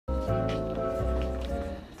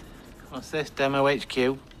What's this, Demo HQ?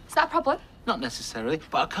 Is that a problem? Not necessarily,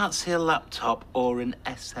 but I can't see a laptop or an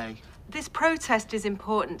essay. This protest is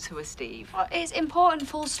important to us, Steve. It's important,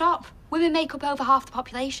 full stop. Women make up over half the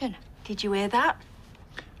population. Did you hear that?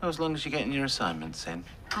 Oh, as long as you're getting your assignments in.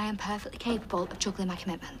 I am perfectly capable of juggling my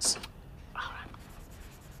commitments. All right.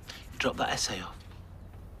 Drop that essay off.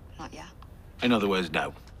 Not yet. In other words,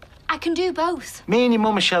 no. I can do both. Me and your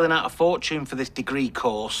mum are shelling out a fortune for this degree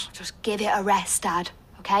course. Just give it a rest, Dad,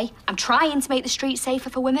 OK? I'm trying to make the streets safer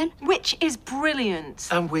for women. Which is brilliant.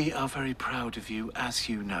 And we are very proud of you, as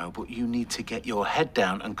you know, but you need to get your head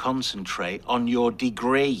down and concentrate on your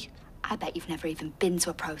degree. I bet you've never even been to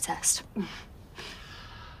a protest.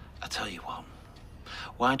 I tell you what,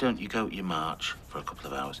 why don't you go to your march for a couple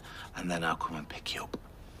of hours, and then I'll come and pick you up.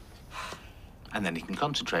 And then you can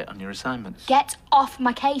concentrate on your assignments. Get off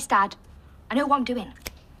my case, Dad. I know what I'm doing.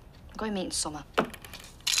 I'm going meeting Summer.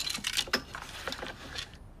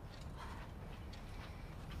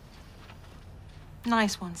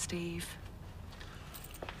 Nice one, Steve.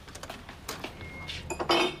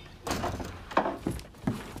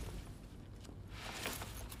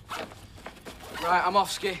 Right, I'm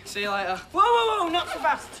off, Ski. See you later. Whoa, whoa, whoa, not so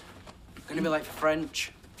fast. Gonna be late for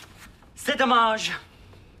French. C'est dommage.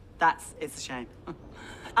 It's a shame.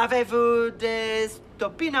 Avez-vous des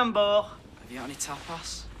topinambours? Have you got any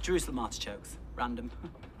tapas? Jerusalem artichokes. Random.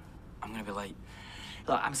 I'm gonna be late.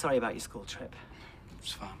 Look, I'm sorry about your school trip.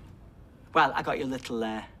 It's fine. Well, I got your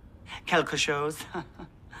little, quelque chose.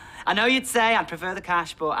 I know you'd say I'd prefer the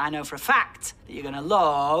cash, but I know for a fact that you're gonna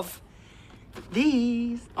love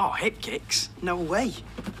these. Oh, hip kicks? No way.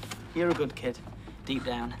 You're a good kid, deep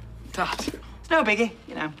down. Dad. It's no biggie,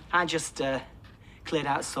 you know. I just cleared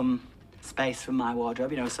out some space from my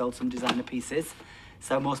wardrobe, you know, sold some designer pieces.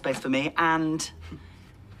 So more space for me and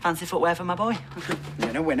fancy footwear for my boy. You're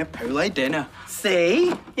gonna win a poulet dinner.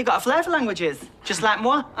 See? You got a flair for languages, just like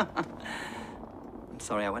moi. I'm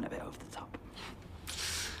sorry I went a bit over the top.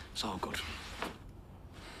 It's all good.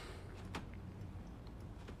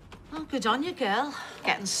 Oh, good on you, girl.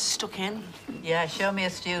 Getting stuck in. Yeah, show me a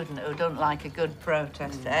student who don't like a good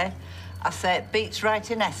protest, eh? I say it beats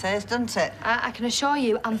writing essays, doesn't it? I can assure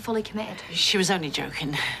you I'm fully committed. She was only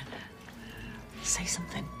joking. Say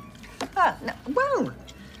something. Ah, no, well,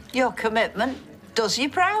 your commitment does you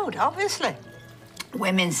proud, obviously.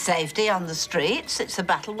 Women's safety on the streets, it's a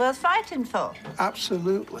battle worth fighting for.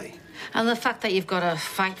 Absolutely. And the fact that you've got to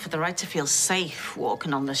fight for the right to feel safe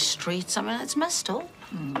walking on the streets, I mean, it's messed up.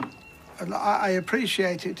 And I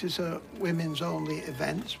appreciate it as a women's-only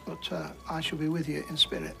event, but I shall be with you in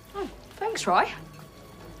spirit. Oh, thanks, Roy.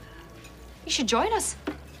 You should join us.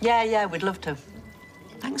 Yeah, we'd love to.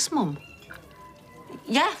 Thanks, Mum.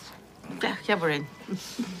 Yeah, we're in.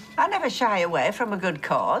 I never shy away from a good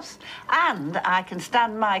cause, and I can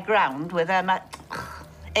stand my ground with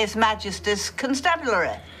His Majesty's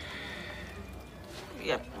Constabulary.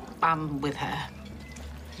 Yeah, I'm with her.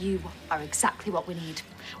 You are exactly what we need.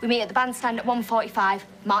 We meet at the bandstand at 1:45.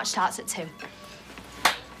 March starts at 2.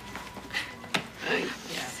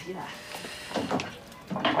 Yeah.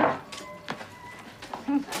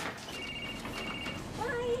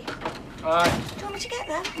 Alright. Do you want me to get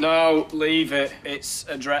them? No, leave it. It's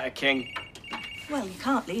a Dretta King. Well, you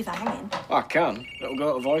can't leave her hanging. I can. It'll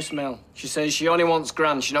go to voicemail. She says she only wants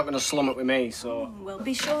Gran. She's not going to slum it with me, so... Well,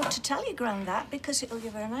 be sure to tell your Gran that, because it'll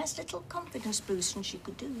give her a nice little confidence boost and she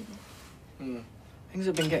could do with it. Things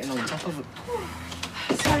have been getting on top of it.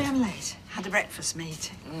 Sorry I'm late. Had a breakfast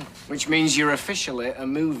meeting. Which means you're officially a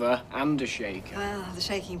mover and a shaker. Well, the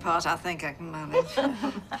shaking part I think I can manage.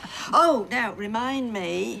 Oh, now, remind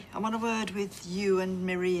me, I want a word with you and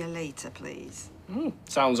Maria later, please.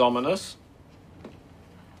 Sounds ominous.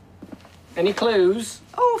 Any clues?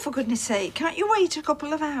 Oh, for goodness sake, can't you wait a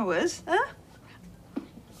couple of hours, huh?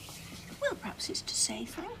 Well, perhaps it's to say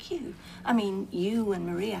thank you. I mean, you and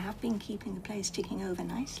Maria have been keeping the place ticking over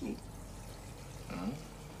nicely.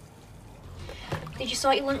 Did you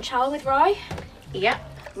sort your lunch hour with Roy?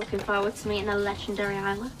 Yep. Looking forward to meeting the legendary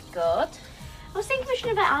Isla. Good. I was thinking we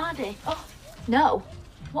should invite Hardy. Oh, no.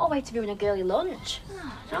 What a way to ruin a girly lunch.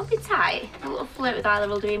 Oh, don't be tight. A little flirt with Isla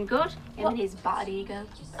will do him good. Him and his bad ego.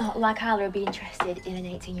 Oh, like Isla would be interested in an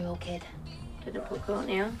 18-year-old kid. Didn't put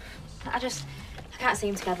Courtney on. I can't see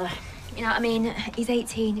him together. You know what I mean? He's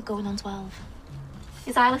 18, going on 12.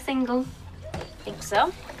 Is Isla single? Think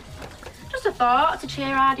so. Just a thought to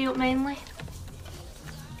cheer Hardy up mainly.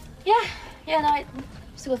 Yeah, no,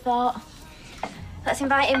 it's a good thought. Let's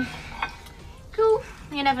invite him. Cool.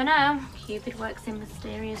 You never know. Cupid works in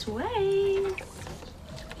mysterious ways.